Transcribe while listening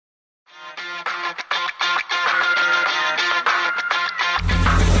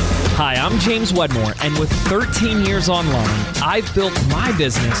Hi, I'm James Wedmore, and with 13 years online, I've built my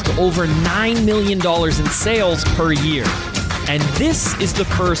business to over $9 million in sales per year. And this is the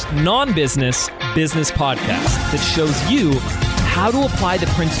first non-business business podcast that shows you how to apply the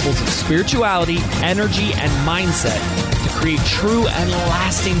principles of spirituality, energy, and mindset to create true and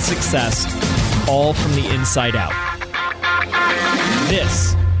lasting success, all from the inside out.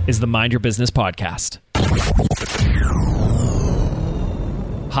 This is the Mind Your Business Podcast.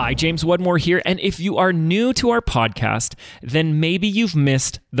 Hi, James Wedmore here, and if you are new to our podcast, then maybe you've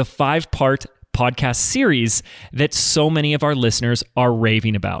missed the 5-part podcast series that so many of our listeners are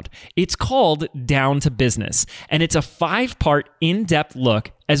raving about. It's called Down to Business, and it's a 5-part in-depth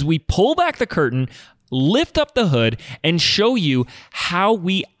look as we pull back the curtain, lift up the hood, and show you how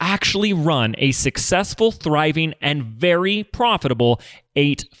we actually run a successful, thriving, and very profitable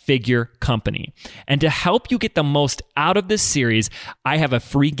 8-figure company. And to help you get the most out of this series, I have a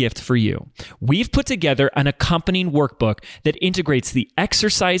free gift for you. We've put together an accompanying workbook that integrates the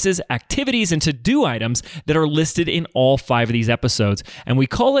exercises, activities, and to-do items that are listed in all 5 of these episodes. And we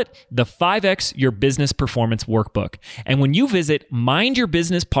call it the 5X Your Business Performance Workbook. And when you visit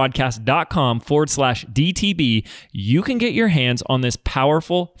mindyourbusinesspodcast.com/DTB, you can get your hands on this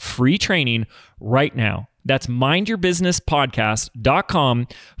powerful free training right now. That's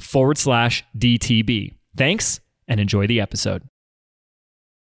mindyourbusinesspodcast.com/DTB. Thanks and enjoy the episode.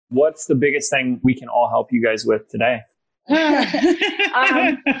 What's the biggest thing we can all help you guys with today?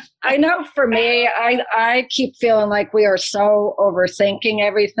 I know for me, I keep feeling like we are so overthinking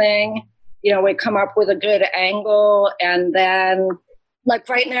everything. You know, we come up with a good angle, and then like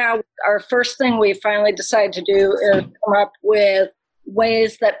right now, our first thing we finally decided to do is come up with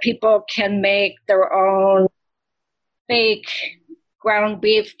ways that people can make their own fake ground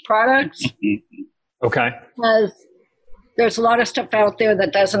beef products. Okay. Because there's a lot of stuff out there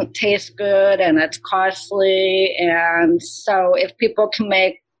that doesn't taste good and it's costly. And so if people can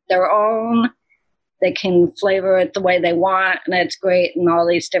make their own, they can flavor it the way they want, and it's great in all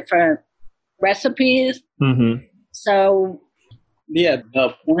these different recipes. Mm-hmm. So yeah,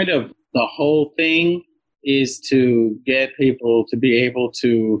 the point of the whole thing is to get people to be able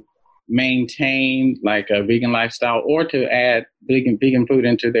to maintain like a vegan lifestyle or to add vegan food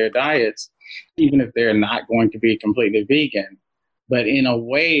into their diets, even if they're not going to be completely vegan, but in a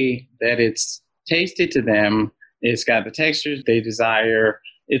way that it's tasty to them. It's got the textures they desire.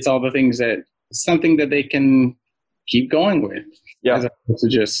 It's all the things that something that they can keep going with. Yeah. As opposed to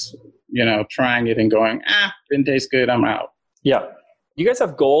just, trying it and going, didn't taste good, I'm out. Yeah. You guys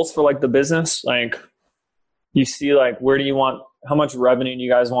have goals for like the business? Like, you see, like, how much revenue do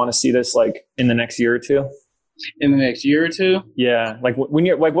you guys want to see this like in the next year or two? In the next year or two? Yeah. Like when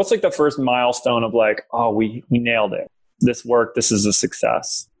you're like, what's like the first milestone of like, oh, we nailed it. This worked. This is a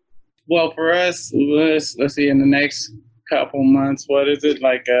success. Well, for us, let's see, in the next couple months, what is it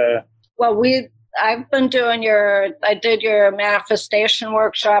like? Well, I've been doing I did your manifestation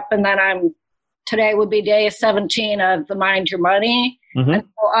workshop, and then today would be day 17 of the Mind Your Money. Mm-hmm. And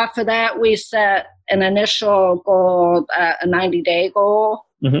so off of that, we set an initial goal, a 90-day goal,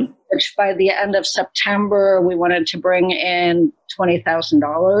 mm-hmm. which by the end of September, we wanted to bring in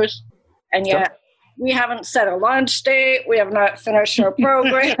 $20,000. And yet we haven't set a launch date. We have not finished our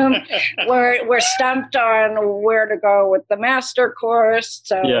program. We're stumped on where to go with the master course.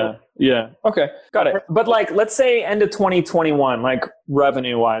 So Yeah. Okay. Got it. But like, let's say end of 2021, like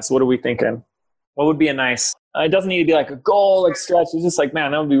revenue wise, what are we thinking? What would be a nice, it doesn't need to be like a goal, like stretch. It's just like,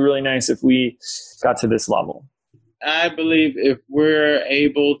 man, that would be really nice if we got to this level. I believe if we're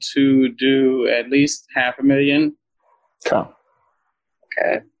able to do at least $500,000.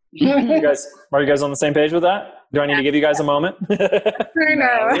 Okay. Are you guys on the same page with that? Do I need to give you guys a moment? I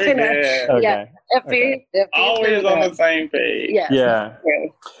know. Okay. Yeah. If always on the same page. Yeah.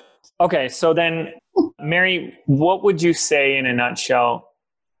 Okay. So then, Mary, what would you say in a nutshell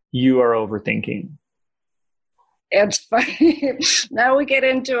you are overthinking? It's funny. Now we get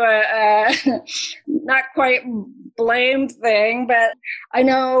into a not quite blame thing, but I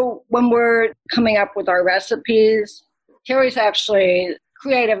know when we're coming up with our recipes, Terry's actually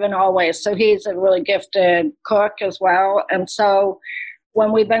creative in all ways. So he's a really gifted cook as well. And so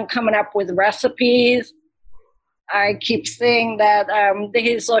when we've been coming up with recipes, I keep seeing that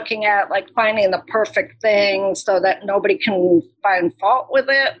he's looking at like finding the perfect thing so that nobody can find fault with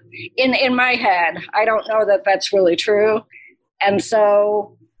it. In my head, I don't know that that's really true. And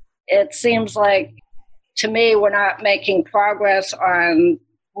so it seems like, to me, we're not making progress on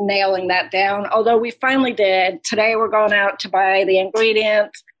nailing that down. Although we finally did. Today we're going out to buy the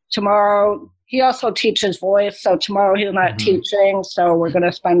ingredients. tomorrow, he also teaches voice. So tomorrow he's not teaching. So we're going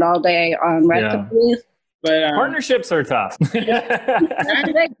to spend all day on recipes. But partnerships are tough. They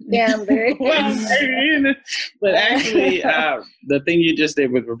can be. But actually, the thing you just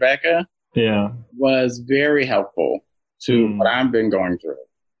did with Rebecca was very helpful to what I've been going through.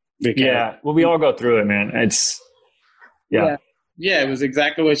 Because, well, we all go through it, man. It's it was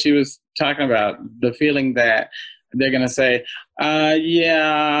exactly what she was talking about. The feeling that they're going to say,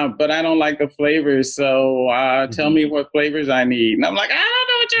 but I don't like the flavors. So tell me what flavors I need. And I'm like, I don't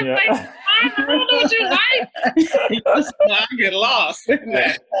know what your flavors are. I don't know what you like. So I get lost in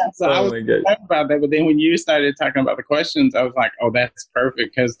that. So I was talking about that. But then when you started talking about the questions, I was like, oh, that's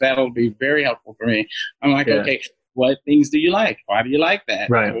perfect, because that'll be very helpful for me. I'm like, okay, what things do you like? Why do you like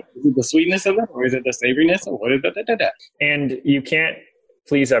that? Right. Is it the sweetness of it, or is it the savoriness, or what is it? And you can't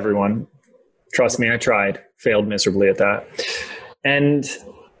please everyone. Trust me, I tried. Failed miserably at that. And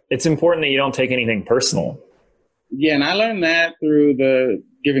it's important that you don't take anything personal. Yeah, and I learned that through the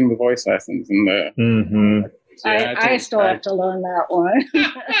giving the voice lessons and the. I still have to learn that one.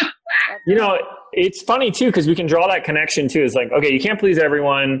 You know, it's funny too, because we can draw that connection too. It's like, okay, you can't please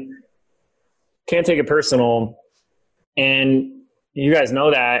everyone, can't take it personal, and you guys know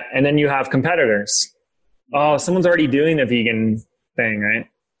that. And then you have competitors. Oh, someone's already doing the vegan thing, right?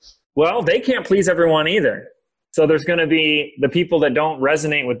 Well, they can't please everyone either. So there's going to be the people that don't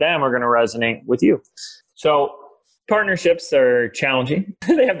resonate with them are going to resonate with you. So partnerships are challenging.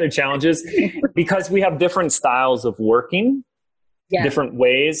 They have their challenges because we have different styles of working, different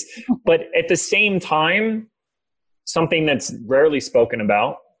ways. But at the same time, something that's rarely spoken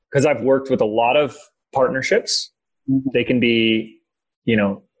about, because I've worked with a lot of partnerships. They can be,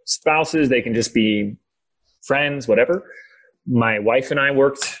 spouses. They can just be friends, whatever. My wife and I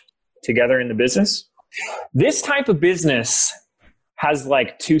worked together in the business. This type of business has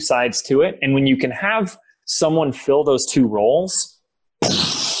like two sides to it. And when you can have someone fill those two roles,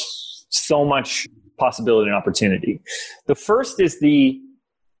 so much possibility and opportunity. The first is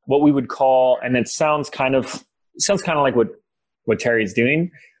what we would call, and it sounds kind of like what Terry's doing,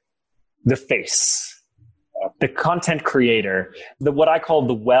 the face, the content creator, what I call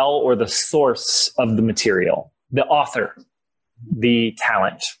the well or the source of the material, the author, the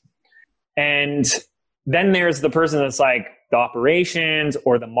talent. And then there's the person that's like the operations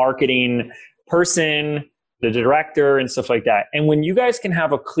or the marketing person, the director and stuff like that. And when you guys can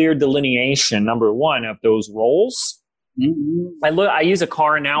have a clear delineation, number one, of those roles, I use a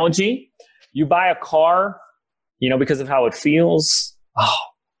car analogy. You buy a car, because of how it feels,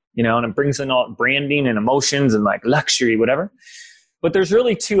 and it brings in all branding and emotions and like luxury, whatever. But there's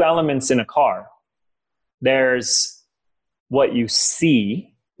really two elements in a car. There's what you see,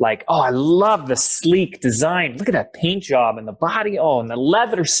 like, oh, I love the sleek design. Look at that paint job and the body. Oh, and the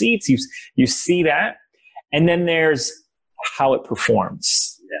leather seats. You see that. And then there's how it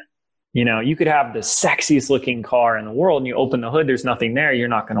performs. Yeah. You could have the sexiest looking car in the world and you open the hood, there's nothing there. You're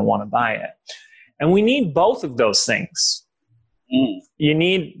not going to want to buy it. And we need both of those things. You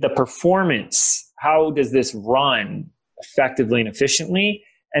need the performance. How does this run effectively and efficiently?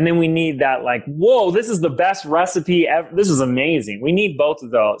 And then we need that like, whoa, this is the best recipe ever. This is amazing. We need both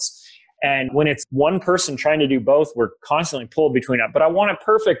of those. And when it's one person trying to do both, we're constantly pulled between that. But I want it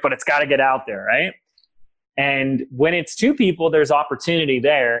perfect, but it's got to get out there, right? And when it's two people, there's opportunity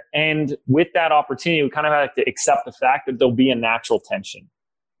there. And with that opportunity, we kind of have to accept the fact that there'll be a natural tension.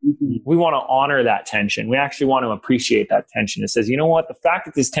 We want to honor that tension. We actually want to appreciate that tension. It says, you know what? The fact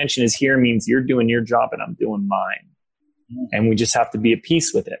that this tension is here means you're doing your job and I'm doing mine. And we just have to be at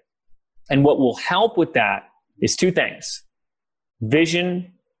peace with it. And what will help with that is two things: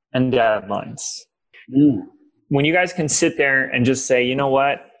 vision and deadlines. When you guys can sit there and just say, you know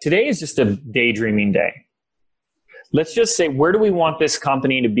what? Today is just a daydreaming day. Let's just say, where do we want this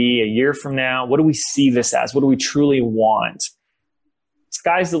company to be a year from now? What do we see this as? What do we truly want?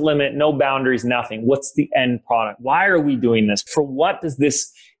 Sky's the limit, no boundaries, nothing. What's the end product? Why are we doing this? For what does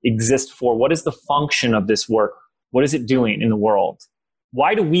this exist for? What is the function of this work? What is it doing in the world?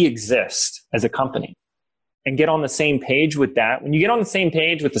 Why do we exist as a company? And get on the same page with that. When you get on the same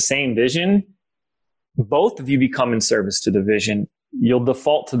page with the same vision, both of you become in service to the vision. You'll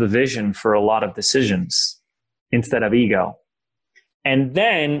default to the vision for a lot of decisions instead of ego. And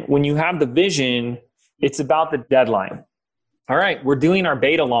then when you have the vision, it's about the deadline. All right, we're doing our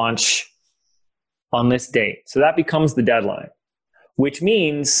beta launch on this date. So that becomes the deadline, which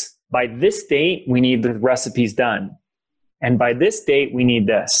means by this date, we need the recipes done. And by this date, we need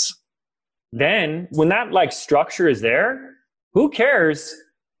this. Then when that like structure is there, who cares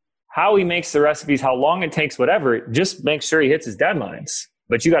how he makes the recipes, how long it takes, whatever. Just make sure he hits his deadlines.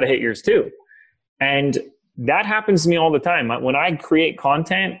 but you got to hit yours too. And that happens to me all the time. When I create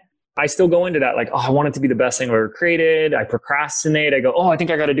content, I still go into that like, oh, I want it to be the best thing I've ever created. I procrastinate. I go, oh, I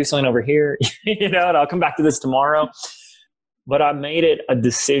think I got to do something over here, and I'll come back to this tomorrow. But I made it a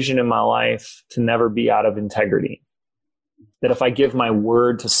decision in my life to never be out of integrity. That if I give my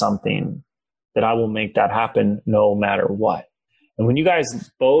word to something, that I will make that happen no matter what. And when you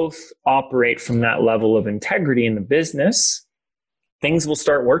guys both operate from that level of integrity in the business, things will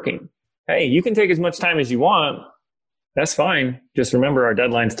start working. Hey, you can take as much time as you want. That's fine. Just remember our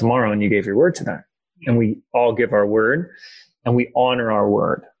deadline's tomorrow and you gave your word to that. And we all give our word and we honor our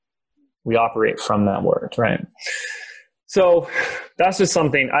word. We operate from that word, right? So that's just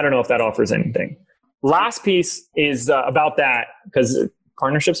something, I don't know if that offers anything. Last piece is about that, because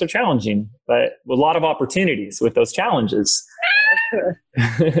partnerships are challenging, but with a lot of opportunities with those challenges.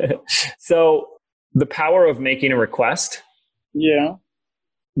 So the power of making a request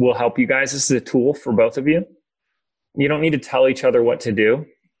will help you guys. This is a tool for both of you. You don't need to tell each other what to do.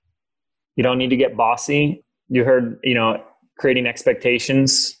 You don't need to get bossy. You heard, creating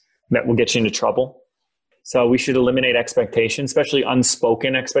expectations that will get you into trouble. So we should eliminate expectations, especially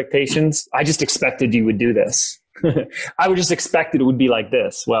unspoken expectations. I just expected you would do this. I would just expect it would be like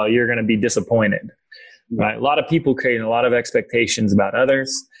this. Well, you're going to be disappointed, right? A lot of people creating a lot of expectations about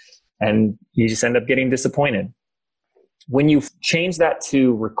others, and you just end up getting disappointed. When you change that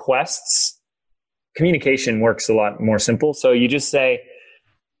to requests, communication works a lot more simple. So you just say,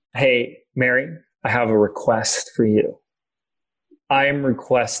 hey, Mary, I have a request for you. I am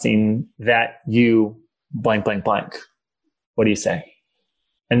requesting that you blank, blank, blank. What do you say?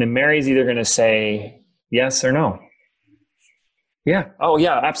 And then Mary's either going to say yes or no. Yeah. Oh,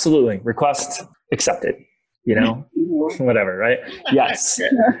 yeah, absolutely. Request accepted, whatever, right? Yes.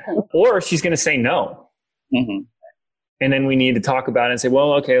 Or she's going to say no. Mm-hmm. And then we need to talk about it and say,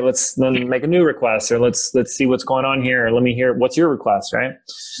 well, okay, let's then make a new request, or let's see what's going on here. Or let me hear what's your request, right?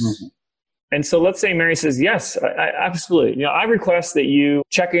 Mm-hmm. And so let's say Mary says, yes, I absolutely. I request that you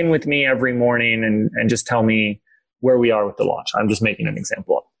check in with me every morning and just tell me where we are with the launch. I'm just making an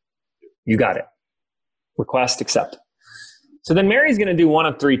example. You got it. Request, accept. So then Mary's going to do one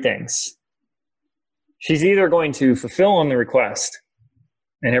of three things. She's either going to fulfill on the request,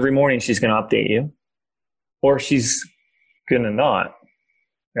 and every morning she's going to update you, or she's going to not,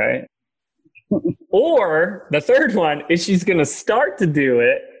 right? Or the third one is she's going to start to do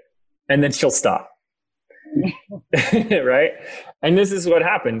it, and then she'll stop. Right? And this is what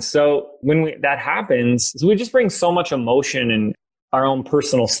happens. So when that happens, we just bring so much emotion and our own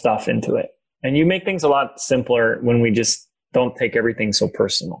personal stuff into it. And you make things a lot simpler when we just don't take everything so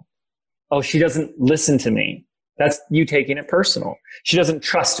personal. Oh, she doesn't listen to me. That's you taking it personal. She doesn't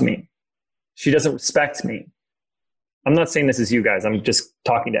trust me. She doesn't respect me. I'm not saying this is you guys. I'm just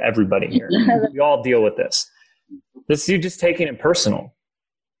talking to everybody here. We all deal with this. This is you just taking it personal.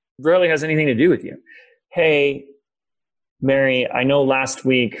 Rarely has anything to do with you. Hey, Mary, I know last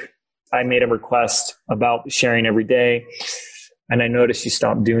week I made a request about sharing every day, and I noticed you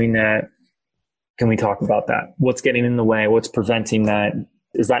stopped doing that. Can we talk about that? What's getting in the way? What's preventing that?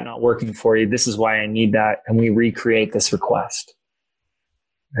 Is that not working for you? This is why I need that. Can we recreate this request?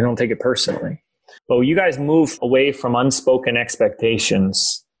 I don't take it personally. But you guys move away from unspoken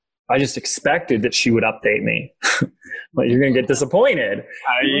expectations. I just expected that she would update me. But you're going to get disappointed.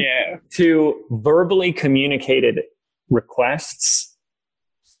 To verbally communicated requests,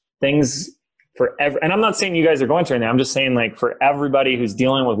 things for and I'm not saying you guys are going through anything. I'm just saying, like, for everybody who's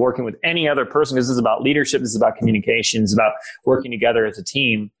dealing with working with any other person, this is about leadership, this is about communication, this is about working together as a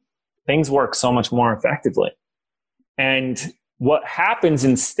team. Things work so much more effectively. And what happens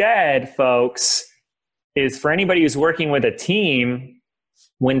instead, folks, is for anybody who's working with a team,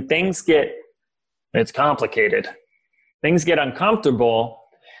 when it's complicated, things get uncomfortable,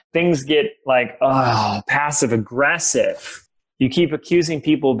 things get like, passive aggressive. You keep accusing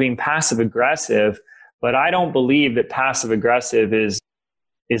people of being passive aggressive, but I don't believe that passive aggressive is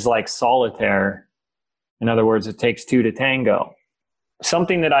like solitaire. In other words, it takes two to tango.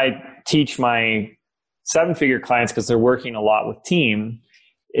 Something that I teach my 7-figure clients, because they're working a lot with team,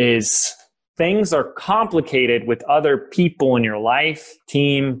 is things are complicated with other people in your life,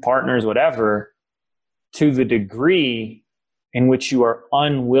 team, partners, whatever, to the degree in which you are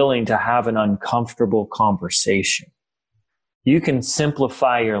unwilling to have an uncomfortable conversation. You can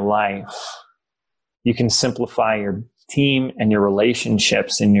simplify your life. You can simplify your team and your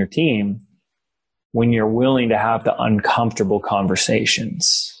relationships in your team when you're willing to have the uncomfortable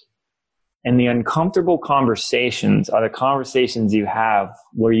conversations. And the uncomfortable conversations are the conversations you have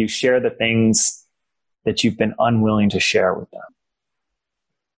where you share the things that you've been unwilling to share with them.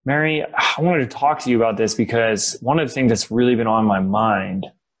 Mary, I wanted to talk to you about this because one of the things that's really been on my mind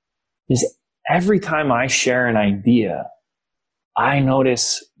is every time I share an idea, I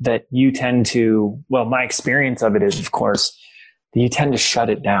notice that you tend to, well, my experience of it is, of course, that you tend to shut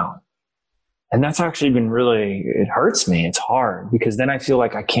it down. And that's actually been really, it hurts me. It's hard because then I feel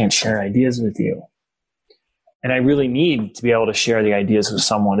like I can't share ideas with you. And I really need to be able to share the ideas with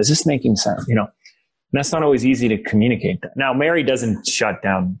someone. Is this making sense? And that's not always easy to communicate that. Now, Mary doesn't shut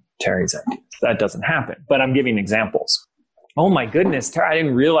down Terry's ideas. That doesn't happen, but I'm giving examples. Oh my goodness, Terry, I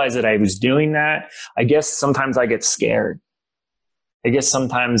didn't realize that I was doing that. I guess sometimes I get scared. I guess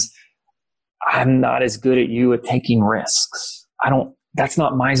sometimes I'm not as good at you at taking risks. That's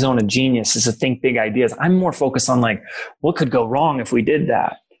not my zone of genius, is to think big ideas. I'm more focused on like, what could go wrong if we did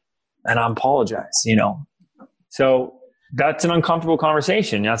that? And I apologize, So that's an uncomfortable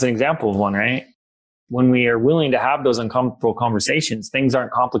conversation. That's an example of one, right? When we are willing to have those uncomfortable conversations, things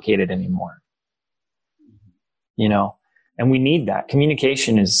aren't complicated anymore. And we need that.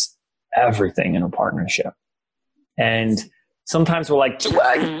 Communication is everything in a partnership. And sometimes we're like,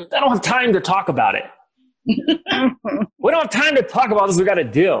 I don't have time to talk about it. We don't have time to talk about this. We got to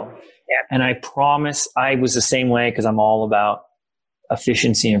do. Yeah. And I promise I was the same way because I'm all about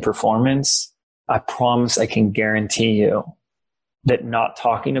efficiency and performance. I promise I can guarantee you that not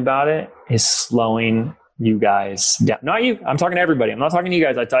talking about it is slowing you guys down. Not you. I'm talking to everybody. I'm not talking to you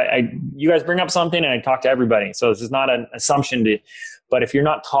guys. You guys bring up something and I talk to everybody. So this is not an assumption but if you're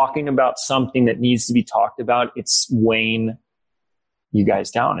not talking about something that needs to be talked about, it's weighing you guys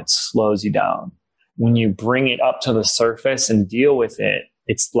down. It slows you down. When you bring it up to the surface and deal with it,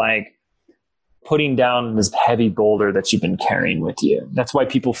 it's like putting down this heavy boulder that you've been carrying with you. That's why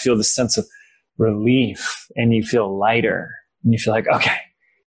people feel this sense of relief and you feel lighter and you feel like, okay,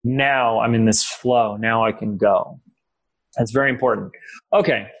 now I'm in this flow. Now I can go. That's very important.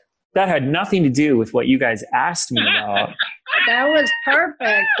 Okay. That had nothing to do with what you guys asked me about. That was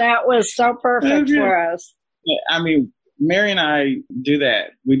perfect. That was so perfect for us. I mean, Mary and I do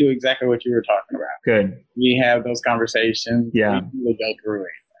that. We do exactly what you were talking about. Good. We have those conversations. Yeah. We go through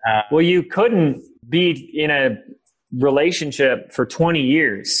it. Well, you couldn't be in a relationship for 20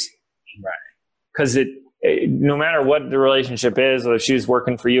 years. Right. Because no matter what the relationship is, or if she was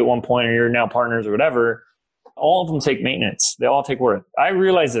working for you at one point or you're now partners or whatever, all of them take maintenance. They all take work. I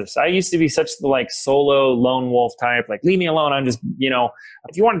realize this. I used to be such the like solo lone wolf type, like leave me alone. I'm just,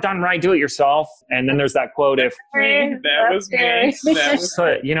 if you want it done right, do it yourself. And then there's that quote, that was me.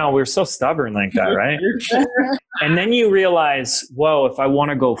 So, we're so stubborn like that, right? And then you realize, whoa, if I want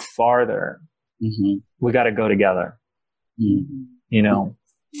to go farther, we got to go together.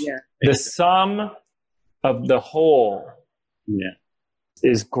 Yeah. The sum of the whole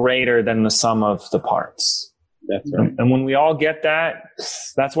is greater than the sum of the parts. That's right. And when we all get that,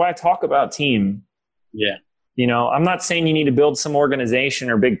 that's why I talk about team. Yeah. I'm not saying you need to build some organization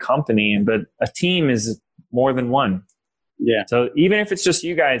or big company, but a team is more than one. Yeah. So even if it's just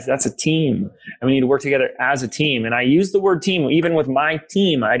you guys, that's a team. And we need to work together as a team. And I use the word team, even with my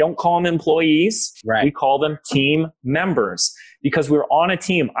team. I don't call them employees. Right. We call them team members because we're on a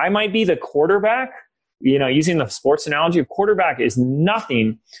team. I might be the quarterback, using the sports analogy, a quarterback is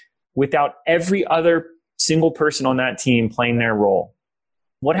nothing without every other single person on that team playing their role.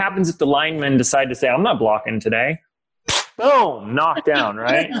 What happens if the linemen decide to say, I'm not blocking today? Boom, knocked down,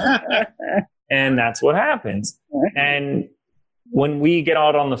 right? And that's what happens. And when we get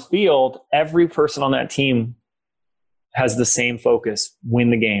out on the field, every person on that team has the same focus: win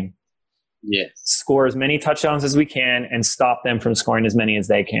the game. Yes. Score as many touchdowns as we can and stop them from scoring as many as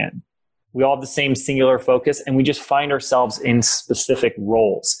they can. We all have the same singular focus, and we just find ourselves in specific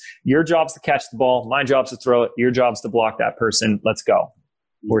roles. Your job's to catch the ball. My job's to throw it. Your job's to block that person. Let's go.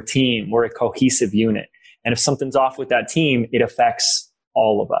 We're a team. We're a cohesive unit. And if something's off with that team, it affects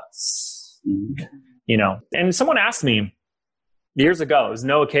all of us. And someone asked me years ago, it was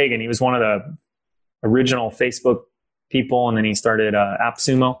Noah Kagan. He was one of the original Facebook people, and then he started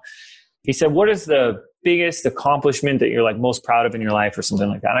AppSumo. He said, what is the biggest accomplishment that you're like most proud of in your life or something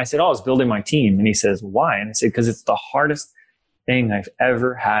like that? And I said, it's building my team. And he says, why? And I said, because it's the hardest thing I've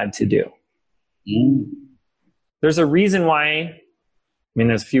ever had to do. There's a reason why,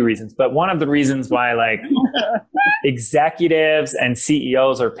 there's a few reasons, but one of the reasons why like executives and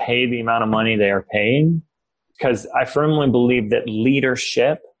CEOs are paid the amount of money they are paid, because I firmly believe that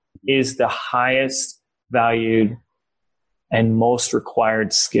leadership is the highest valued and most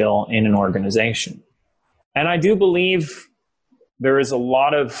required skill in an organization. And I do believe there is a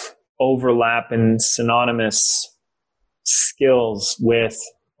lot of overlap and synonymous skills with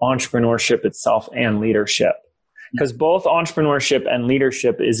entrepreneurship itself and leadership. Because both entrepreneurship and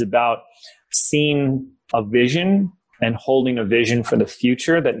leadership is about seeing a vision and holding a vision for the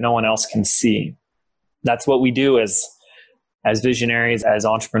future that no one else can see. That's what we do as visionaries, as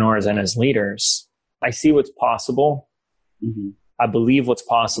entrepreneurs, and as leaders. I see what's possible. Mm-hmm. I believe what's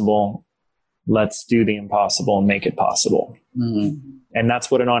possible. Let's do the impossible and make it possible. Mm-hmm. And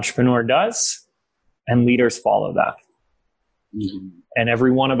that's what an entrepreneur does. And leaders follow that. Mm-hmm. And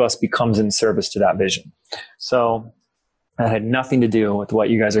every one of us becomes in service to that vision. So that had nothing to do with what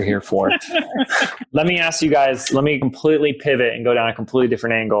you guys are here for. Let me ask you guys, let me completely pivot and go down a completely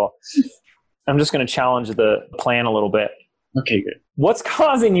different angle. I'm just going to challenge the plan a little bit. Okay, good. What's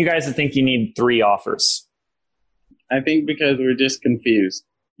causing you guys to think you need 3 offers? I think because we're just confused.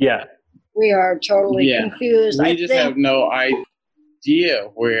 Yeah. We are totally confused. We just have no idea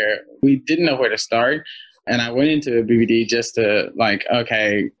we didn't know where to start. And I went into a BBD just to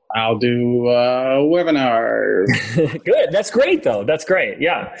okay, I'll do a webinar. Good. That's great though. That's great.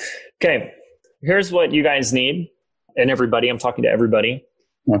 Yeah. Okay. Here's what you guys need. And everybody, I'm talking to everybody.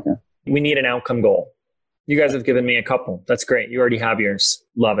 Okay. We need an outcome goal. You guys have given me a couple. That's great. You already have yours.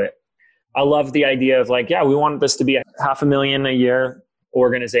 Love it. I love the idea of we want this to be a $500,000 a year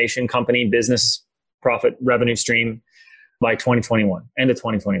organization, company, business, profit, revenue stream by 2021, end of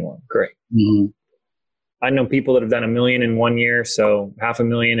 2021. Great. Mm-hmm. I know people that have done $1 million in 1 year, so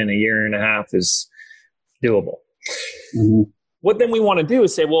 $500,000 in a year and a half is doable. Mm-hmm. What then we want to do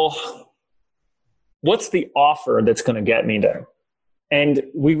is say, well, what's the offer that's going to get me there? And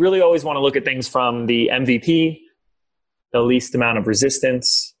we really always want to look at things from the MVP, the least amount of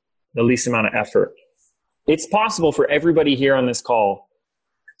resistance, the least amount of effort. It's possible for everybody here on this call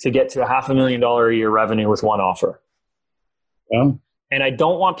to get to $500,000 a year revenue with one offer. Yeah. And I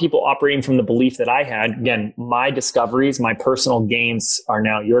don't want people operating from the belief that I had. Again, my discoveries, my personal gains are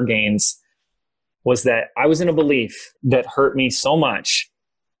now your gains, was that I was in a belief that hurt me so much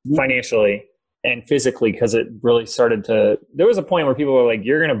financially and physically, because it really started to, there was a point where people were like,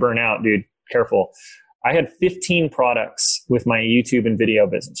 you're going to burn out, dude, careful. I had 15 products with my YouTube and video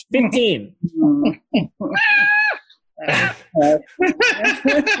business. 15.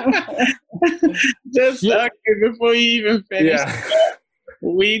 Just before you even finish. Yeah.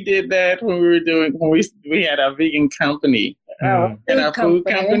 We did that when we had our vegan company. And our food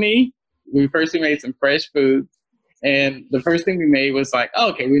company, we made some fresh foods. And the first thing we made was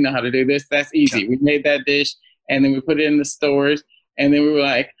okay, we know how to do this. That's easy. We made that dish and then we put it in the stores. And then we were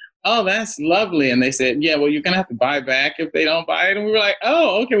like, oh, that's lovely. And they said, yeah, well, you're going to have to buy back if they don't buy it. And we were like,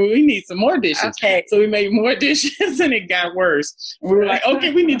 oh, okay, well, we need some more dishes. Okay. So we made more dishes and it got worse. And we were like,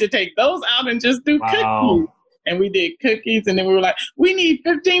 okay, we need to take those out and just do cookies. And we did cookies. And then we were like, we need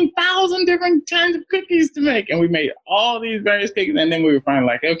 15,000 different kinds of cookies to make. And we made all these various cookies. And then we were finally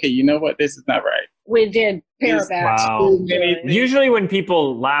like, okay, you know what? This is not right. We did pair backs. Wow. Usually when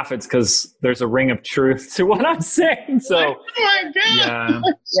people laugh, it's because there's a ring of truth to what I'm saying. So, oh my God.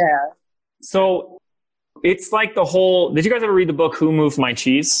 Yeah. So it's like the whole, did you guys ever read the book, Who Moved My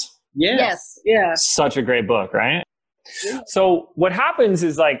Cheese? Yes. Yeah. Such a great book, right? Yeah. So what happens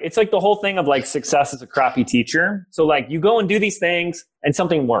is it's like the whole thing of success is a crappy teacher. So you go and do these things and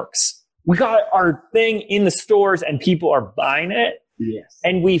something works. We got our thing in the stores and people are buying it. Yes.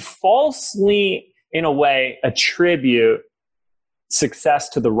 And we falsely, in a way, attribute success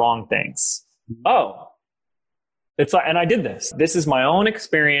to the wrong things. Oh, it's and I did this. This is my own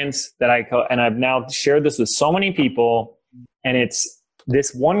experience and I've now shared this with so many people. And it's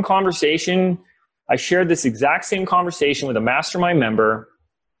this one conversation. I shared this exact same conversation with a mastermind member,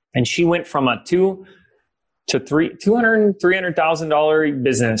 and she went from a $300,000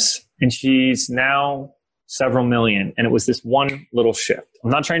 business, and she's now several million. And it was this one little shift. I'm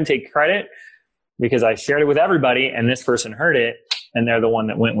not trying to take credit because I shared it with everybody and this person heard it and they're the one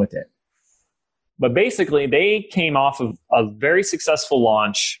that went with it. But basically they came off of a very successful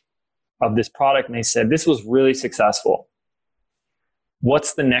launch of this product and they said, this was really successful.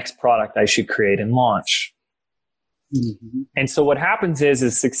 What's the next product I should create and launch? Mm-hmm. And so what happens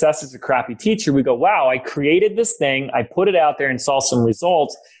is success is a crappy teacher. We go, wow, I created this thing. I put it out there and saw some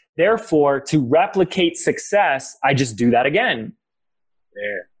results. Therefore, to replicate success, I just do that again.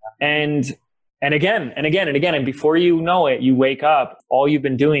 Yeah. And again, and again, and again. And before you know it, you wake up, all you've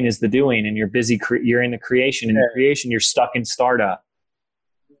been doing is the doing, and you're busy, you're in the creation. In the creation, you're stuck in startup.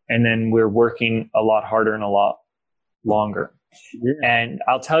 And then we're working a lot harder and a lot longer. Yeah. And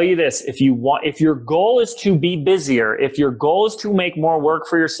I'll tell you this, if your goal is to be busier, if your goal is to make more work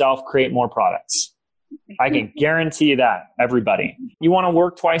for yourself, create more products. I can guarantee you that, everybody. You want to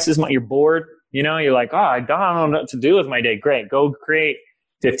work twice as much, you're bored, you're like, oh, I don't know what to do with my day. Great. Go create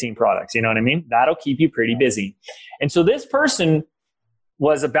 15 products. You know what I mean? That'll keep you pretty busy. And so this person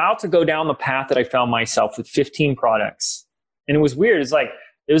was about to go down the path that I found myself with 15 products. And it was weird.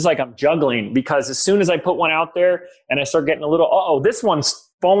 It was like I'm juggling, because as soon as I put one out there and I start getting a little, this one's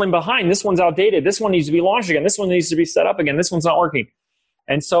falling behind. This one's outdated. This one needs to be launched again. This one needs to be set up again. This one's not working.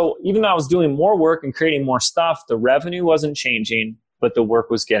 And so even though I was doing more work and creating more stuff, the revenue wasn't changing, but the work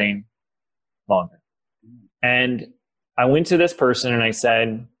was getting longer. And I went to this person and I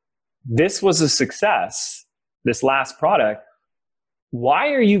said, this was a success, this last product.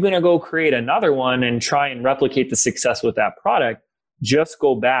 Why are you going to go create another one and try and replicate the success with that product? Just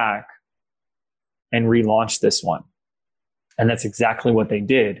go back and relaunch this one. And that's exactly what they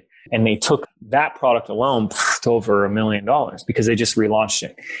did. And they took that product alone to over $1 million because they just relaunched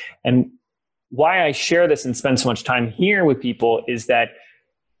it. And why I share this and spend so much time here with people is that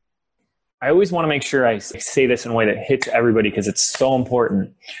I always want to make sure I say this in a way that hits everybody, because it's so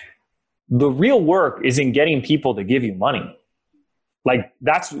important. The real work is in getting people to give you money. Like,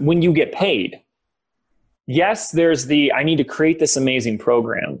 that's when you get paid. Yes, there's I need to create this amazing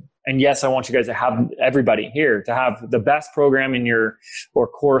program. And yes, I want you guys to have, everybody here, to have the best program in your, or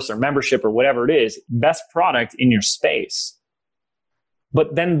course or membership or whatever it is, best product in your space.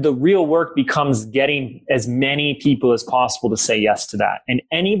 But then the real work becomes getting as many people as possible to say yes to that. And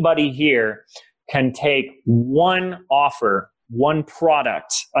anybody here can take one offer, one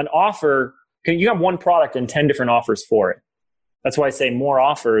product, an offer. You have one product and 10 different offers for it. That's why I say more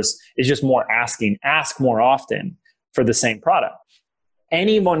offers is just more asking. Ask more often for the same product.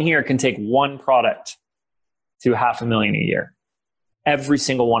 Anyone here can take one product to $500,000 a year. Every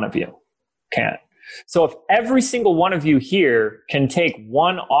single one of you can. So if every single one of you here can take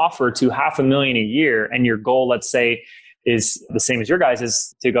one offer to $500,000 a year, and your goal, let's say, is the same as your guys,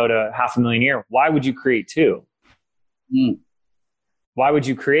 is to go to $500,000 a year, why would you create two? Why would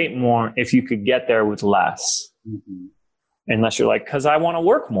you create more if you could get there with less? Mm-hmm. Unless you're like, because I want to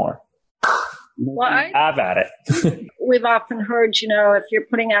work more. Well, have at it. We've often heard, if you're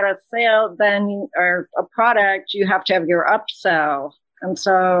putting out a sale, then or a product, you have to have your upsell. And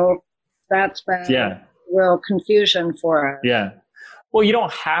so that's been real confusion for us. Yeah. Well, you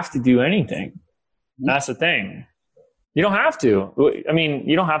don't have to do anything. That's the thing. You don't have to. I mean,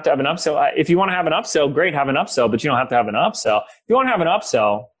 you don't have to have an upsell. If you want to have an upsell, great, have an upsell, but you don't have to have an upsell. If you want to have an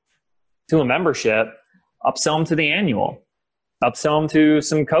upsell to a membership, upsell them to the annual. Upsell them to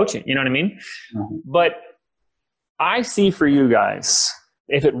some coaching. You know what I mean? Mm-hmm. But I see for you guys,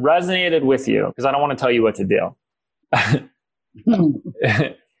 if it resonated with you, because I don't want to tell you what to do.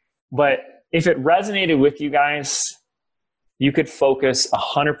 But if it resonated with you guys, you could focus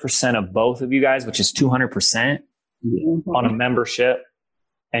 100% of both of you guys, which is 200% on a membership.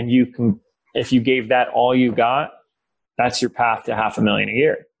 And you can, if you gave that all you got, that's your path to $500,000 a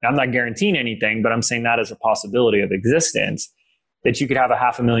year. Now, I'm not guaranteeing anything, but I'm saying that as a possibility of existence, that you could have a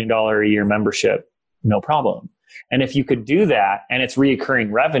 $500,000 a year membership, no problem. And if you could do that and it's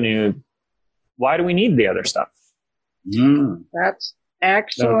reoccurring revenue, why do we need the other stuff? That's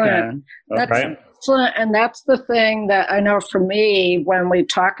excellent. Okay. That's excellent. And that's the thing that I know for me, when we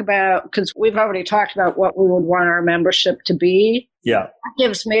talk about, because we've already talked about what we would want our membership to be. Yeah. That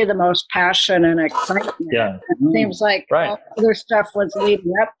gives me the most passion and excitement. Yeah. It seems like all other stuff was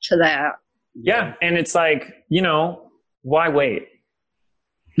leading up to that. Yeah. And it's like, why wait?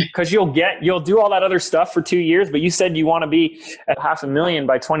 Because you'll do all that other stuff for 2 years, but you said you want to be at $500,000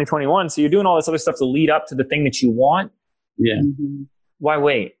 by 2021. So you're doing all this other stuff to lead up to the thing that you want. Yeah. Mm-hmm. Why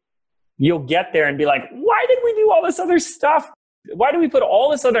wait? You'll get there and be like, why did we do all this other stuff? Why do we put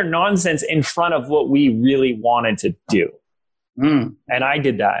all this other nonsense in front of what we really wanted to do? And I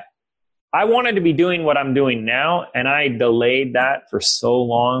did that. I wanted to be doing what I'm doing now, and I delayed that for so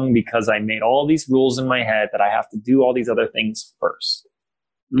long because I made all these rules in my head that I have to do all these other things first.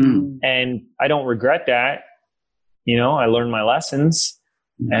 And I don't regret that. I learned my lessons,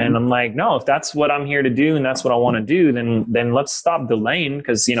 and I'm like, no, if that's what I'm here to do and that's what I want to do, then let's stop delaying,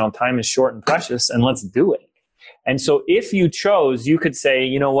 because, time is short and precious, and let's do it. And so if you chose, you could say,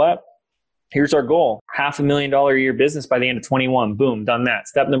 you know what? Here's our goal, $500,000 a year business by the end of 21. Boom, done that.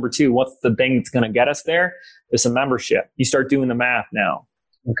 Step number 2, what's the thing that's going to get us there? It's a membership. You start doing the math now.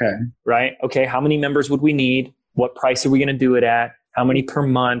 Okay. Right? Okay, how many members would we need? What price are we going to do it at? How many per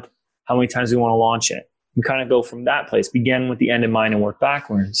month? How many times do we want to launch it? You kind of go from that place, begin with the end in mind and work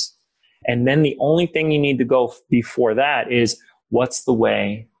backwards. And then the only thing you need to go before that is, what's the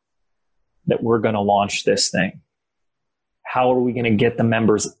way that we're going to launch this thing? How are we going to get the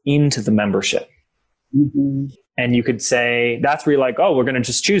members into the membership? And And you could say, that's where you're like, oh, we're going to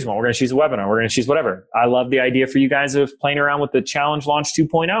just choose one. We're going to choose a webinar. We're going to choose whatever. I love the idea for you guys of playing around with the Challenge Launch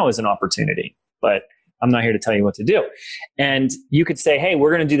 2.0 as an opportunity, but I'm not here to tell you what to do. And you could say, hey, we're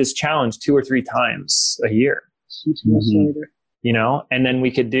going to do this challenge 2 or 3 times a year. You know, and then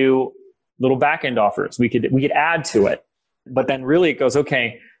we could do little back-end offers. We could add to it. But then really it goes,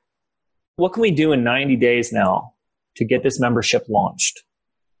 okay, what can we do in 90 days now to get this membership launched?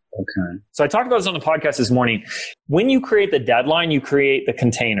 Okay. So I talked about this on the podcast this morning. When you create the deadline, you create the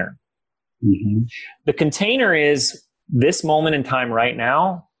container. Mm-hmm. The container is this moment in time right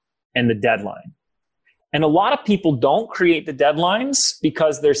now and the deadline. And a lot of people don't create the deadlines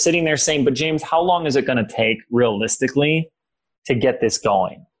because they're sitting there saying, but James, how long is it going to take realistically to get this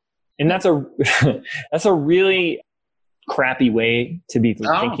going? And that's a really crappy way to be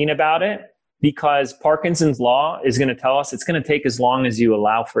thinking about it, because Parkinson's law is going to tell us it's going to take as long as you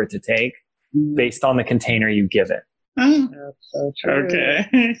allow for it to take based on the container you give it. That's so true. Okay.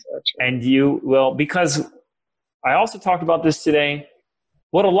 So true. And you will, because I also talked about this today.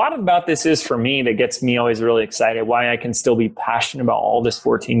 What a lot about this is for me that gets me always really excited, why I can still be passionate about all this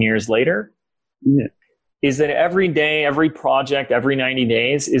 14 years later, is that every day, every project, every 90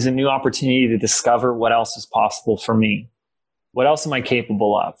 days is a new opportunity to discover what else is possible for me. What else am I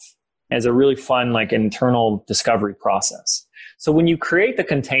capable of? As a really fun, like, internal discovery process. So when you create the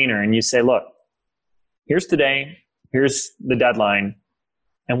container and you say, look, here's today, here's the deadline,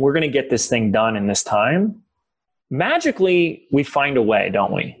 and we're going to get this thing done in this time, magically we find a way,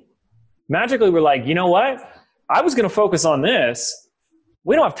 don't we? Magically we're like, you know what? I was going to focus on this.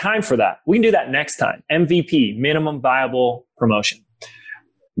 We don't have time for that. We can do that next time. MVP, minimum viable promotion.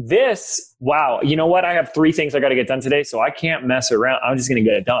 This, wow, you know what? I have 3 things I got to get done today, so I can't mess around. I'm just going to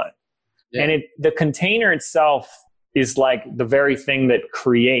get it done. Yeah. And the container itself is like the very thing that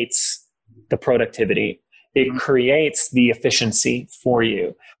creates the productivity. It creates the efficiency for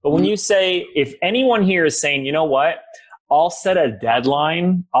you. But when you say, if anyone here is saying, you know what, I'll set a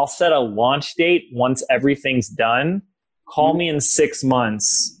deadline, I'll set a launch date once everything's done, call me in 6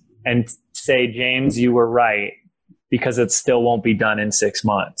 months and say, James, you were right, because it still won't be done in 6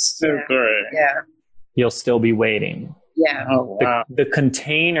 months. So great. Yeah. You'll still be waiting. Yeah. Oh, wow. The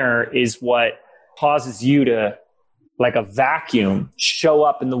container is what causes you to, like a vacuum, show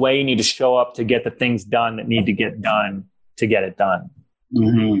up in the way you need to show up to get the things done that need to get done to get it done.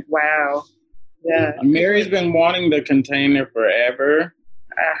 Mm-hmm. Wow. Yeah. Mary's been wanting the container forever,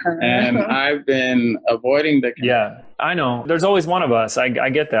 and I've been avoiding the container. Yeah, I know. There's always one of us. I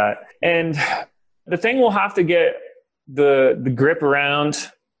get that. And the thing we'll have to get the grip around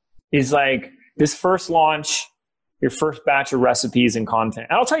is like this first launch, your first batch of recipes and content.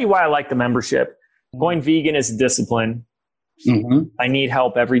 And I'll tell you why I like the membership. Going vegan is a discipline. Mm-hmm. I need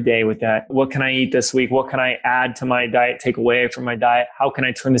help every day with that. What can I eat this week? What can I add to my diet, take away from my diet? How can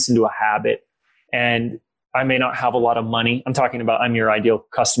I turn this into a habit? And I may not have a lot of money. I'm talking about, I'm your ideal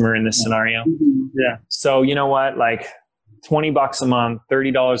customer in this scenario. Mm-hmm. Yeah. So you know what? Like $20 a month,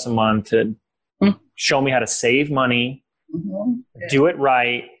 $30 a month to show me how to save money, do it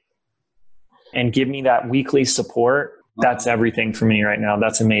right, and give me that weekly support. That's everything for me right now.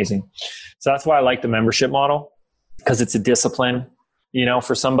 That's amazing. So that's why I like the membership model, because it's a discipline. You know,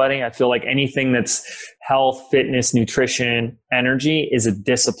 for somebody, I feel like anything that's health, fitness, nutrition, energy is a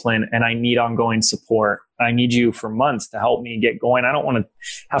discipline, and I need ongoing support. I need you for months to help me get going. I don't want to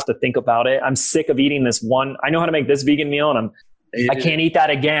have to think about it. I'm sick of eating this one. I know how to make this vegan meal, and I can't eat that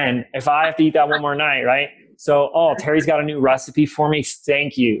again if I have to eat that one more night, right? So, Terry's got a new recipe for me.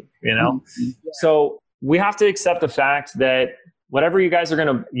 Thank you. You know, so we have to accept the fact that whatever you guys are going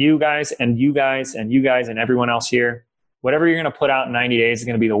to, you guys and everyone else here, whatever you're going to put out in 90 days is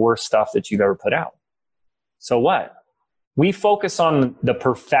going to be the worst stuff that you've ever put out. So what? We focus on the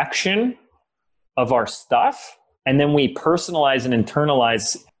perfection of our stuff, and then we personalize and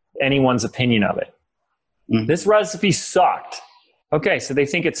internalize anyone's opinion of it. Mm-hmm. This recipe sucked. Okay, so they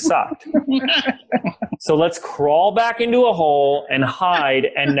think it sucked. So let's crawl back into a hole and hide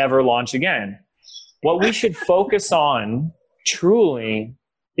and never launch again. What we should focus on truly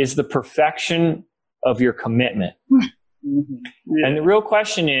is the perfection of your commitment. Mm-hmm. Yeah. And the real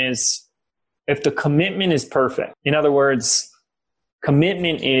question is, if the commitment is perfect, in other words,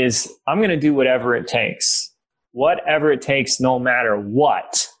 commitment is, I'm going to do whatever it takes, no matter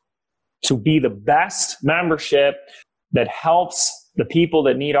what, to be the best membership that helps the people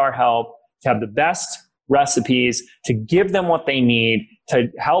that need our help, to have the best recipes, to give them what they need, to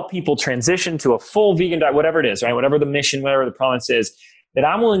help people transition to a full vegan diet, whatever it is, right? Whatever the mission, whatever the promise is, that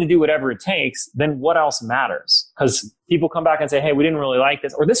I'm willing to do whatever it takes, then what else matters? Because people come back and say, hey, we didn't really like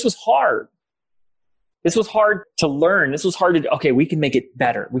this, or this was hard. This was hard to learn. This was hard to, okay, we can make it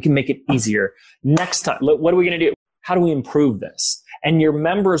better. We can make it easier. Next time, what are we going to do? How do we improve this? And your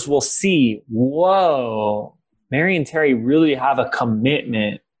members will see, whoa, Mary and Terry really have a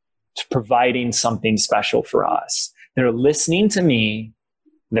commitment to providing something special for us. They're listening to me.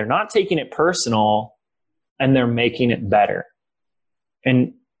 They're not taking it personal, and they're making it better.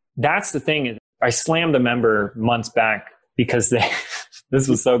 And that's the thing. I slammed a member months back because this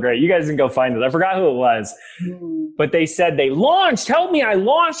was so great. You guys can go find it. I forgot who it was, but they said they launched. Help me. I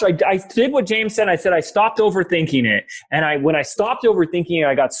launched. I did what James said. I said, I stopped overthinking it. And when I stopped overthinking it,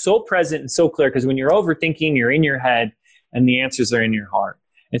 I got so present and so clear, because when you're overthinking, you're in your head and the answers are in your heart.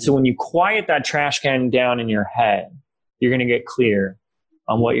 And so when you quiet that trash can down in your head, you're going to get clear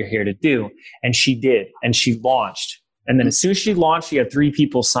on what you're here to do. And she did. And she launched. And then as soon as she launched, she had 3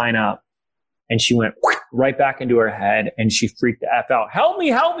 people sign up. And she went right back into her head, and she freaked the F out. Help me,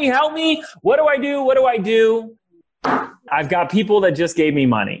 help me, help me. What do I do? What do I do? I've got people that just gave me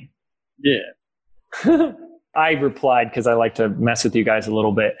money. Yeah. I replied, because I like to mess with you guys a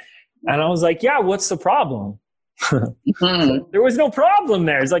little bit. And I was like, yeah, what's the problem? There was no problem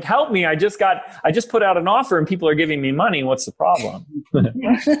there. It's like, help me. I just put out an offer and people are giving me money. What's the problem?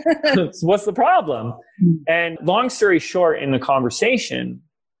 What's the problem? And long story short, in the conversation,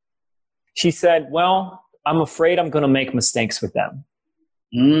 she said, well, I'm afraid I'm going to make mistakes with them.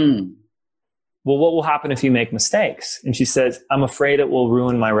 Well, what will happen if you make mistakes? And she says, I'm afraid it will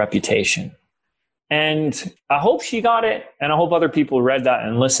ruin my reputation. And I hope she got it. And I hope other people read that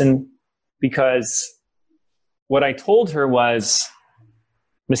and listened, because what I told her was,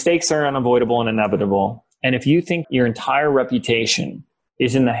 mistakes are unavoidable and inevitable. And if you think your entire reputation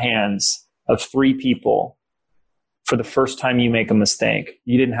is in the hands of 3 people for the first time you make a mistake,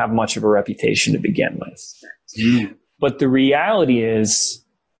 you didn't have much of a reputation to begin with. But the reality is,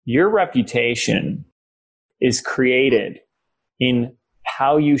 your reputation is created in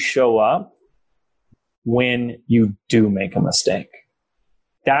how you show up when you do make a mistake.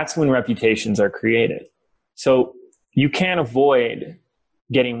 That's when reputations are created. So you can't avoid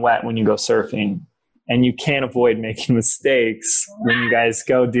getting wet when you go surfing, and you can't avoid making mistakes when you guys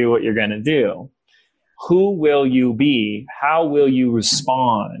go do what you're going to do. Who will you be? How will you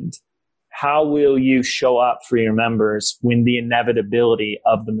respond? How will you show up for your members when the inevitability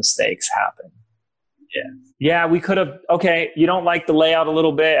of the mistakes happen? Yeah, we could have, okay, you don't like the layout a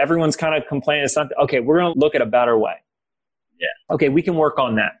little bit. Everyone's kind of complaining. It's not, okay, we're going to look at a better way. Yeah. Okay, we can work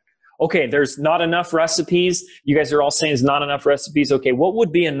on that. Okay, there's not enough recipes. You guys are all saying there's not enough recipes. Okay, what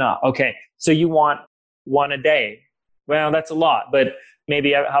would be enough? Okay, so you want 1 a day. Well, that's a lot, but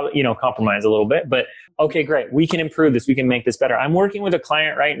maybe compromise a little bit. But okay, great. We can improve this. We can make this better. I'm working with a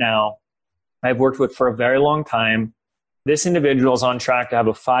client right now I've worked with for a very long time. This individual is on track to have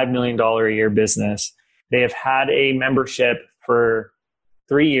a $5 million a year business. They have had a membership for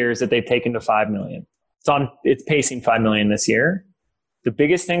 3 years that they've taken to 5 million. It's pacing 5 million this year. The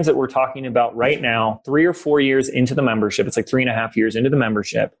biggest things that we're talking about right now, 3 or 4 years into the membership, it's like 3.5 years into the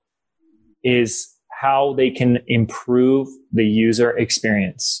membership, is how they can improve the user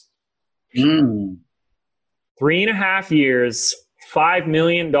experience. 3.5 years, $5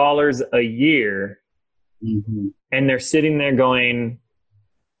 million a year. Mm-hmm. And they're sitting there going,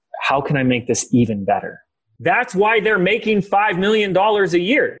 how can I make this even better? That's why they're making $5 million a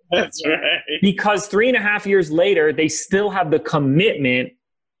year. That's right. Because 3.5 years later, they still have the commitment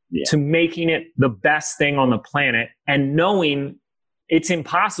to making it the best thing on the planet and knowing it's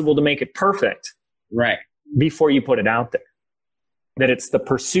impossible to make it perfect. Right. Before you put it out there. That it's the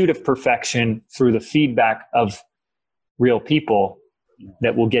pursuit of perfection through the feedback of real people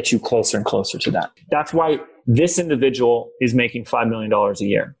that will get you closer and closer to that. That's why this individual is making $5 million a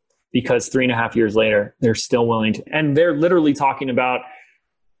year, because 3.5 years later, they're still willing to, and they're literally talking about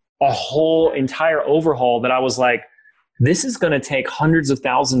a whole entire overhaul that I was like, this is going to take hundreds of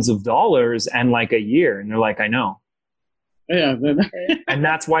thousands of dollars and like a year. And they're like, I know. Yeah. And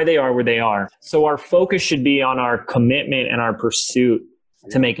that's why they are where they are. So our focus should be on our commitment and our pursuit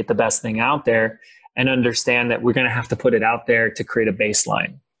to make it the best thing out there, and understand that we're going to have to put it out there to create a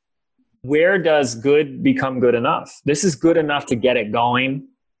baseline. Where does good become good enough? This is good enough to get it going.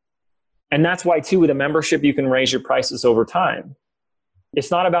 And that's why, too, with a membership, you can raise your prices over time.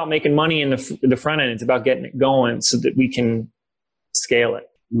 It's not about making money in the front end. It's about getting it going so that we can scale it.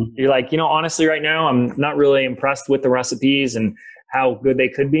 Mm-hmm. You're like, honestly, right now, I'm not really impressed with the recipes and how good they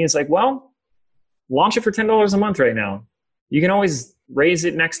could be. It's like, well, launch it for $10 a month right now. You can always raise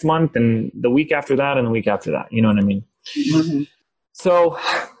it next month and the week after that and the week after that. You know what I mean? Mm-hmm. So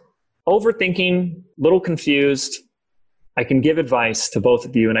overthinking, little confused. I can give advice to both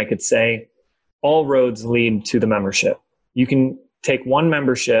of you, and I could say, all roads lead to the membership. You can take one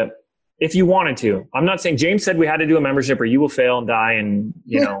membership if you wanted to. I'm not saying James said we had to do a membership or you will fail and die and,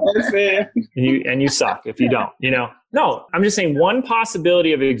 and you suck if you don't, No, I'm just saying one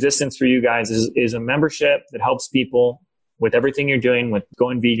possibility of existence for you guys is a membership that helps people with everything you're doing with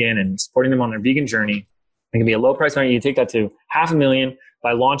going vegan and supporting them on their vegan journey. It can be a low price money. You take that to $500,000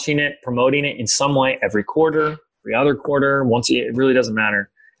 by launching it, promoting it in some way every quarter, every other quarter, it really doesn't matter.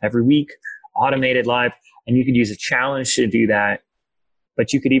 Every week, automated live. And you could use a challenge to do that.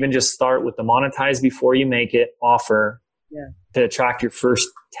 But you could even just start with the monetize before you make it offer to attract your first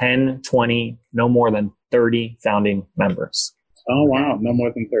 10, 20, no more than 30 founding members. Oh, wow. No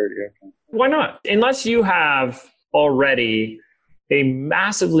more than 30. Okay. Why not? Unless you have already a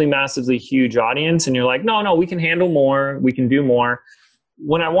massively, massively huge audience and you're like, no, we can handle more. We can do more.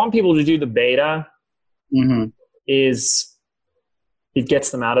 When I want people to do the beta is it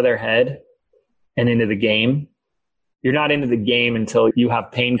gets them out of their head and into the game. You're not into the game until you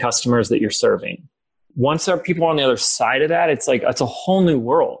have paying customers that you're serving. Once there are people on the other side of that, it's a whole new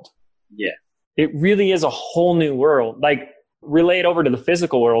world. Yeah. It really is a whole new world. Like relay it over to the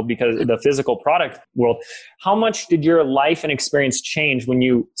physical world, because the physical product world, how much did your life and experience change when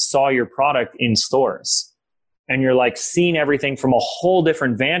you saw your product in stores and you're like seeing everything from a whole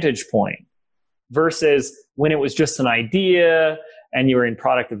different vantage point versus when it was just an idea and you were in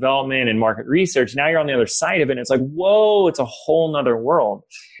product development and market research. Now you're on the other side of it. And it's like, whoa, it's a whole nother world.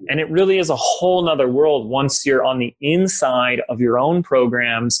 And it really is a whole nother world once you're on the inside of your own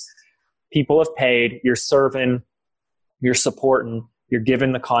programs. People have paid, you're serving, you're supporting, you're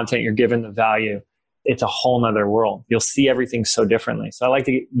giving the content, you're giving the value. It's a whole nother world. You'll see everything so differently. So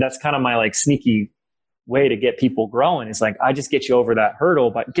that's kind of my like sneaky way to get people growing. It's like, I just get you over that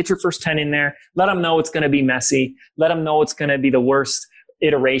hurdle, but get your first 10 in there. Let them know it's going to be messy. Let them know it's going to be the worst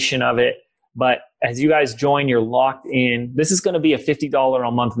iteration of it. But as you guys join, you're locked in. This is going to be a $50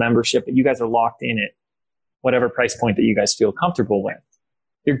 a month membership, but you guys are locked in at whatever price point that you guys feel comfortable with.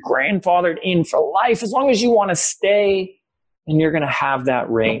 You're grandfathered in for life as long as you want to stay, and you're going to have that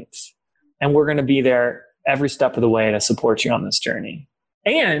rate. And we're going to be there every step of the way to support you on this journey.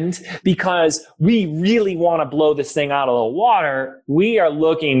 And because we really want to blow this thing out of the water, we are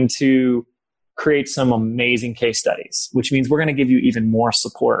looking to create some amazing case studies, which means we're going to give you even more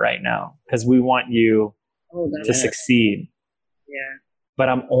support right now because we want you to succeed. Yeah. But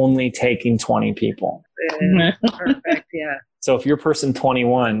I'm only taking 20 people. Perfect. Yeah. So if you're person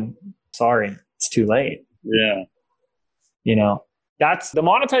 21, sorry, it's too late. Yeah. That's the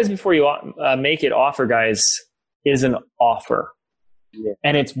monetize before you make it offer, guys, is an offer. Yeah.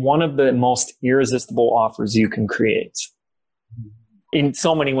 And it's one of the most irresistible offers you can create in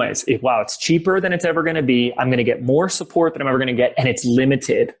so many ways. It's cheaper than it's ever going to be. I'm going to get more support than I'm ever going to get. And it's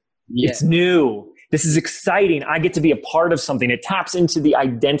limited. Yeah. It's new. This is exciting. I get to be a part of something. It taps into the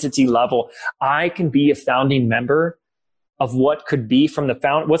identity level. I can be a founding member of what could be from the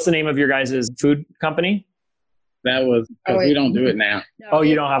What's the name of your guys' food company? That was because we don't do it now. No,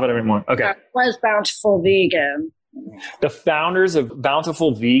 you don't have it anymore. Okay. It was Bountiful Vegan. The founders of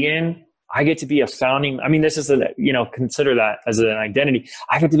Bountiful Vegan, I get to be a founding. I mean, this is consider that as an identity.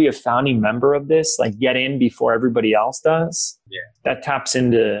 I get to be a founding member of this, like get in before everybody else does. Yeah. That taps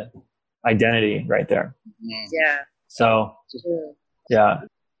into identity right there. Yeah. So, yeah.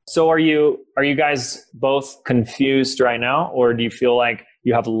 So are you guys both confused right now, or do you feel like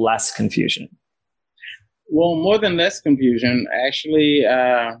you have less confusion? Well, more than less confusion. Actually,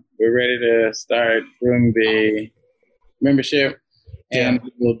 we're ready to start doing the membership, and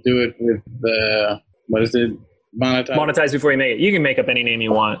we'll do it with the, what is it? Monetize before you make it. You can make up any name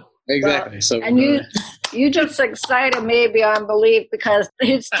you want. Exactly. Well, so, and you just excited me beyond belief because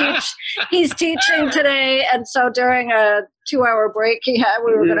he's teaching today, and so during a 2-hour break we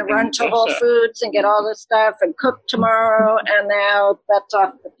were going to run to Whole Foods and get all this stuff and cook tomorrow, and now that's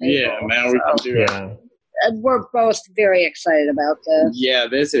off the table. Yeah, now we can do it. Yeah. And we're both very excited about this. Yeah,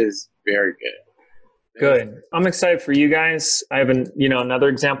 this is very good. Good. I'm excited for you guys. I have another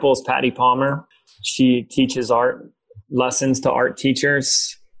example is Patty Palmer. She teaches art lessons to art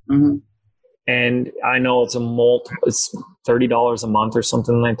teachers. Mm-hmm. And I know it's $30 a month or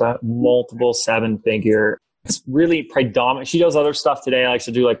something like that. Multiple 7-figure. It's really predominant. She does other stuff today. I like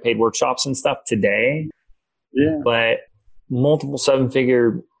to do like paid workshops and stuff today. Yeah. But multiple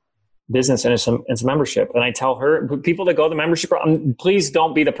 7-figure business and it's a membership. And I tell her, people that go the membership, please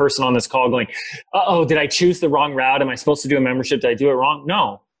don't be the person on this call going, uh-oh, did I choose the wrong route? Am I supposed to do a membership? Did I do it wrong?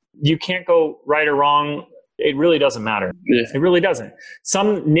 No, you can't go right or wrong. It really doesn't matter. Yeah. It really doesn't.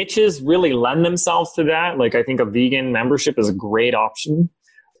 Some niches really lend themselves to that. Like I think a vegan membership is a great option.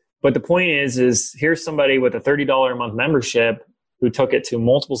 But the point is here's somebody with a $30 a month membership who took it to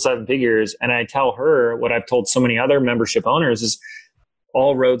multiple 7 figures. And I tell her what I've told so many other membership owners is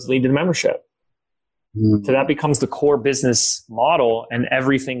all roads lead to the membership. Mm-hmm. So that becomes the core business model and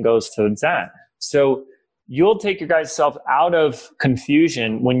everything goes to that. So you'll take your guys' self out of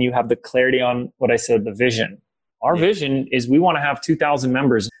confusion when you have the clarity on what I said, the vision. Our vision is we want to have 2,000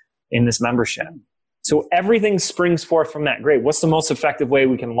 members in this membership. So everything springs forth from that. Great. What's the most effective way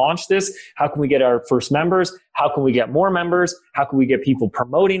we can launch this? How can we get our first members? How can we get more members? How can we get people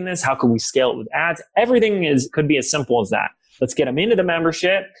promoting this? How can we scale it with ads? Everything could be as simple as that. Let's get them into the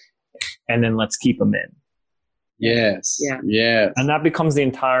membership and then let's keep them in. Yes. Yeah. Yes. And that becomes the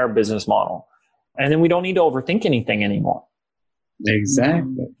entire business model. And then we don't need to overthink anything anymore.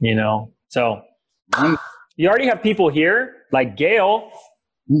 Exactly. You know, so you already have people here like Gail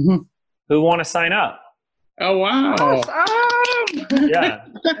who want to sign up. Oh, wow. Awesome. Yeah.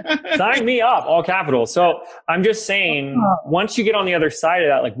 Sign me up, all capital. So I'm just saying, once you get on the other side of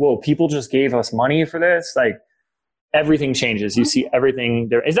that, like, whoa, people just gave us money for this. Like everything changes. You see everything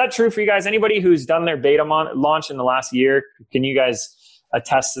there. Is that true for you guys? Anybody who's done their beta launch in the last year? Can you guys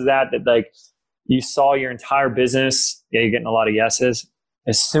attest to that? That like you saw your entire business. Yeah, you're getting a lot of yeses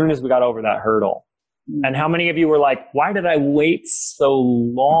as soon as we got over that hurdle. And how many of you were like, why did I wait so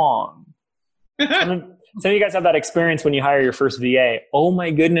long? Some of you guys have that experience when you hire your first VA. Oh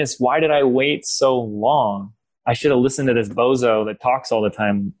my goodness, why did I wait so long? I should have listened to this bozo that talks all the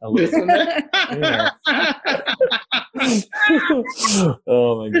time. Oh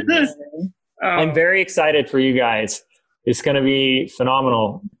my goodness. I'm very excited for you guys. It's going to be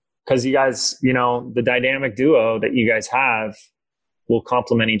phenomenal because you guys, you know, the dynamic duo that you guys have will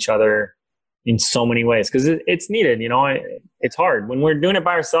complement each other in so many ways because it's needed. You know, it's hard when we're doing it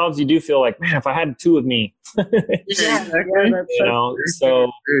by ourselves. You do feel like, man, if I had 2 of me, you know, so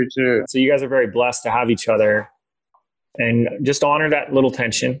you guys are very blessed to have each other and just honor that little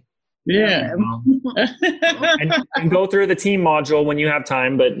tension. Yeah. And go through the team module when you have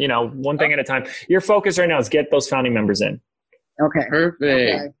time, but you know, one thing at a time. Your focus right now is get those founding members in. Okay.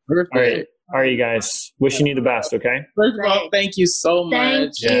 Perfect. All right, you guys. Wishing you the best, okay? First of all, thank you so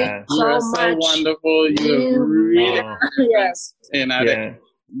much. Thank you You are so wonderful. You really yes. And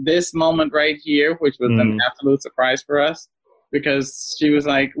this moment right here, which was an absolute surprise for us, because she was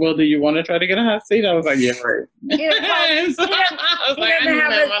like, well, do you want to try to get a hot seat? I was like, yeah, right. He didn't have his cap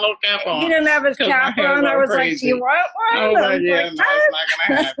on. I was like, do you want one? I was like, yeah, no, it's not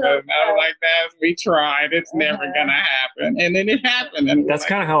going to happen. I was like, we tried. It's never going to happen. And then it happened. And that's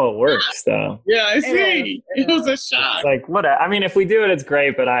kind of how it works, though. Yeah, I see. It was a shock. It's like, what? I mean, if we do it, it's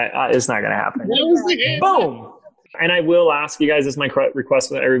great, but it's not going to happen. Boom. And I will ask you guys, this is my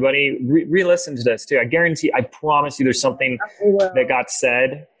request with everybody, re-listen to this too. I promise you there's something that got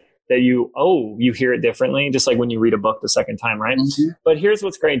said that you hear it differently, just like when you read a book the second time, right? Mm-hmm. But here's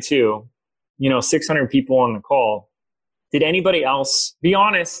what's great too. 600 people on the call. Did anybody else, be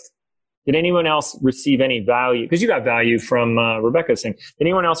honest, did anyone else receive any value? Because you got value from Rebecca's thing. Did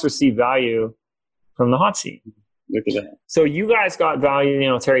anyone else receive value from the hot seat? Look at that. So you guys got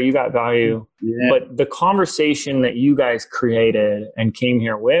value, Terry, you got value, but the conversation that you guys created and came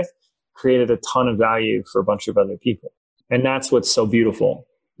here with created a ton of value for a bunch of other people. And that's what's so beautiful,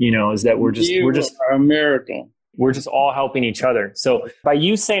 is that we're just a miracle. We're just all helping each other. So by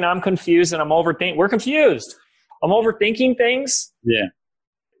you saying I'm confused and I'm overthinking, we're confused. I'm overthinking things. Yeah.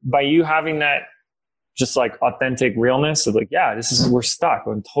 By you having that just like authentic realness of like, we're stuck.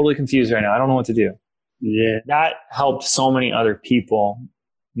 I'm totally confused right now. I don't know what to do. Yeah. That helped so many other people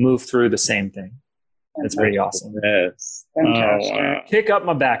move through the same thing. That's pretty awesome. Yes. Fantastic. Oh, wow. Kick up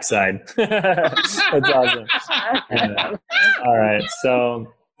my backside. That's awesome. Yeah. All right. So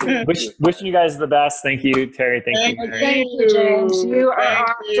wishing you guys the best. Thank you, Terry. Thank you. Thank you, James. You are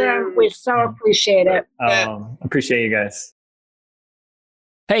awesome. We so appreciate it. Appreciate you guys.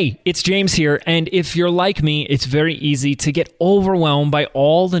 Hey, it's James here, and if you're like me, it's very easy to get overwhelmed by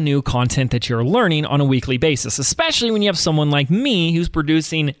all the new content that you're learning on a weekly basis, especially when you have someone like me who's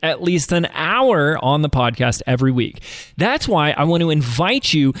producing at least an hour on the podcast every week. That's why I want to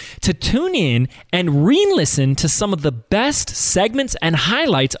invite you to tune in and re-listen to some of the best segments and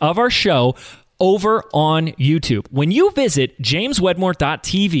highlights of our show over on YouTube. When you visit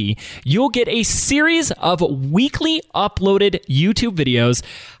jameswedmore.tv, you'll get a series of weekly uploaded YouTube videos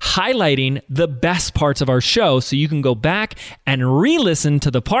highlighting the best parts of our show so you can go back and re-listen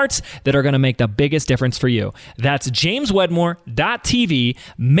to the parts that are going to make the biggest difference for you. That's jameswedmore.tv.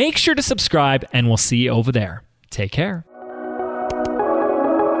 Make sure to subscribe and we'll see you over there. Take care.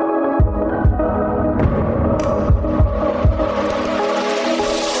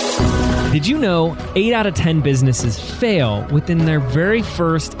 Did you know 8 out of 10 businesses fail within their very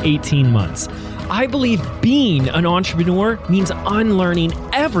first 18 months? I believe being an entrepreneur means unlearning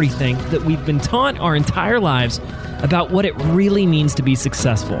everything that we've been taught our entire lives about what it really means to be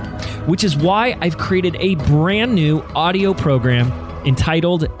successful, which is why I've created a brand new audio program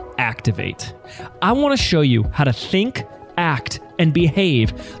entitled Activate. I want to show you how to think, act, and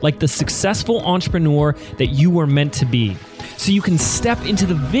behave like the successful entrepreneur that you were meant to be, so you can step into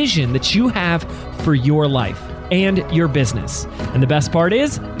the vision that you have for your life and your business. And the best part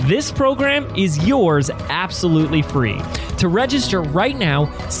is, this program is yours absolutely free. To register right now,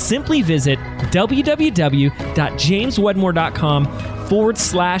 simply visit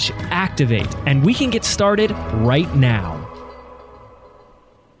www.jameswedmore.com/activate, and we can get started right now.